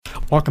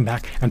Welcome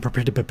back, and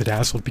prepare to be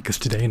bedazzled because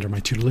today under my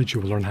tutelage you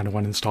will learn how to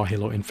uninstall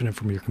Halo Infinite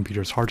from your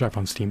computer's hard drive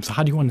on Steam. So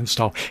how do you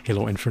uninstall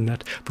Halo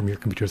Infinite from your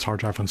computer's hard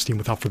drive on Steam?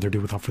 Without further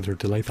ado, without further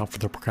delay, without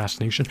further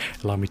procrastination,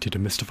 allow me to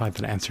demystify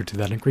the answer to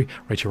that inquiry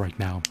right here, right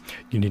now.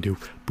 You need to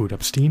boot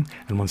up Steam,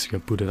 and once you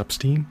have booted up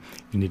Steam,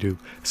 you need to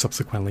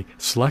subsequently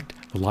select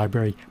the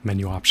library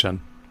menu option,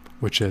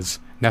 which is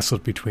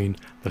nestled between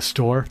the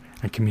store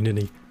and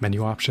community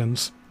menu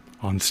options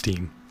on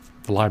Steam.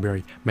 The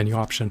library menu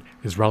option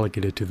is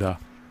relegated to the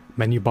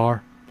menu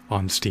bar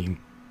on Steam.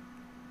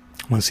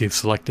 Once you've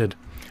selected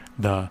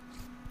the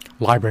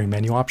library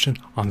menu option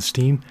on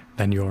Steam,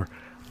 then your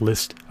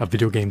list of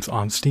video games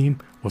on Steam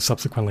will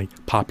subsequently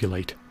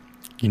populate.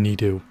 You need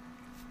to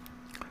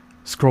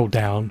scroll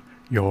down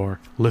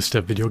your list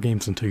of video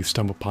games until you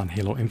stumble upon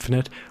Halo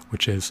Infinite,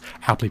 which is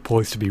aptly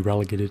poised to be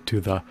relegated to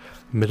the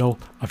middle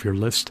of your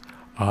list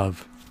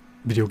of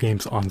video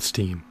games on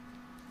Steam.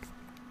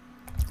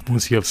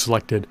 Once you have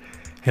selected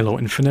Halo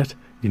Infinite,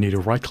 you need to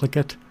right-click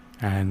it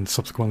and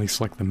subsequently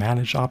select the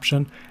Manage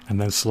option, and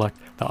then select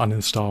the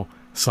Uninstall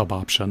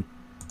sub-option.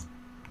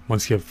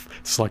 Once you have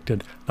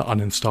selected the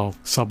Uninstall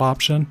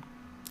sub-option,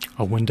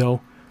 a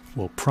window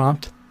will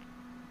prompt,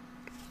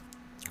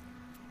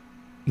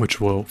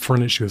 which will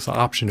furnish you with the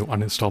option to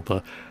uninstall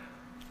the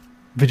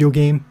video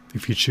game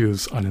if you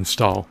choose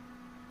Uninstall.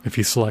 If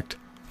you select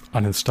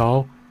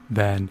Uninstall,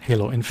 then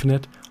Halo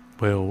Infinite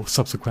will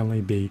subsequently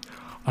be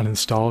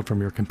uninstalled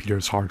from your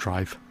computer's hard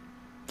drive.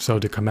 So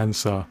to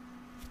commence a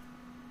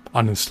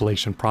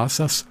uninstallation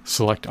process,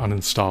 select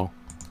Uninstall.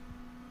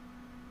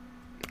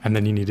 And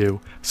then you need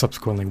to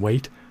subsequently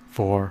wait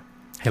for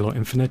Halo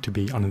Infinite to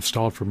be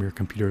uninstalled from your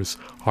computer's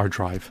hard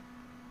drive.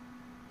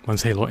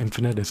 Once Halo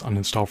Infinite is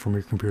uninstalled from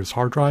your computer's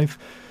hard drive,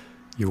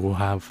 you will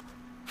have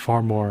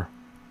far more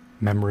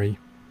memory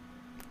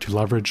to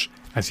leverage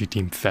as you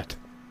deem fit.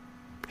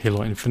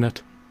 Halo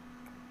Infinite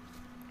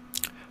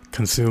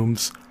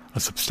consumes a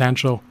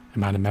substantial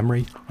amount of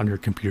memory on your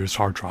computer's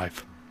hard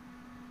drive.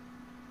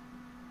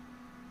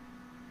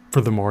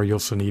 Furthermore, you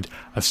also need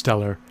a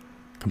stellar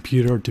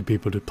computer to be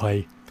able to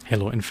play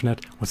Halo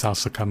Infinite without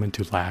succumbing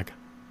to lag.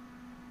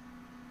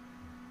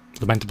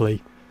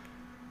 Lamentably,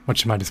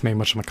 much of my dismay,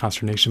 much of my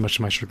consternation, much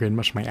of my chagrin,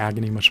 much of my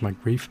agony, much of my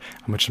grief,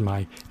 and much of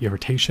my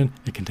irritation,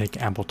 it can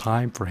take ample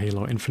time for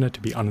Halo Infinite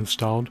to be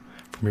uninstalled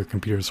from your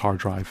computer's hard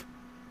drive.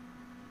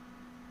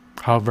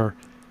 However,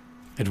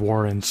 it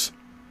warrants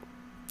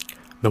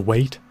the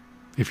wait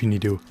if you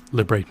need to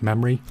liberate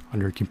memory on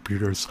your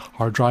computer's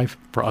hard drive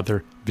for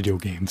other video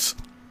games.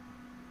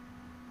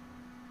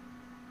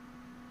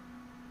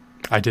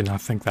 I did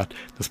not think that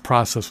this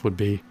process would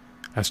be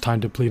as time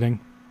depleting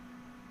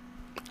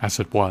as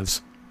it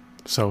was.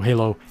 So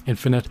Halo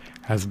Infinite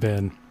has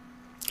been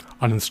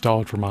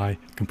uninstalled from my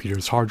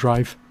computer's hard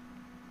drive.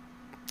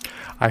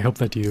 I hope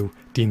that you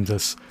deem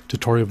this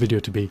tutorial video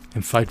to be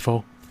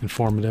insightful,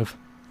 informative,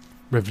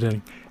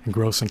 riveting,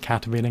 engrossing,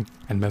 captivating,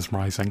 and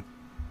mesmerizing.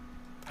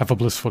 Have a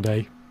blissful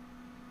day.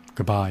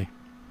 Goodbye.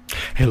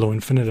 Halo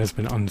Infinite has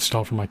been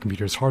uninstalled from my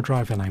computer's hard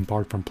drive, and I'm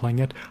barred from playing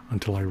it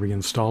until I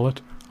reinstall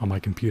it on my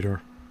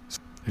computer.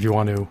 If you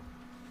want to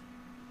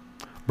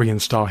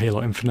reinstall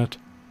Halo Infinite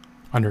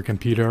on your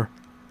computer,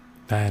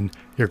 then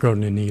you're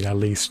going to need at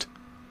least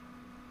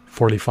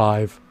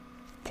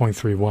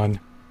 45.31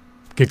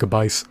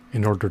 gigabytes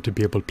in order to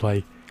be able to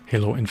play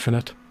Halo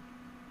Infinite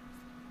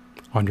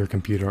on your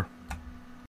computer.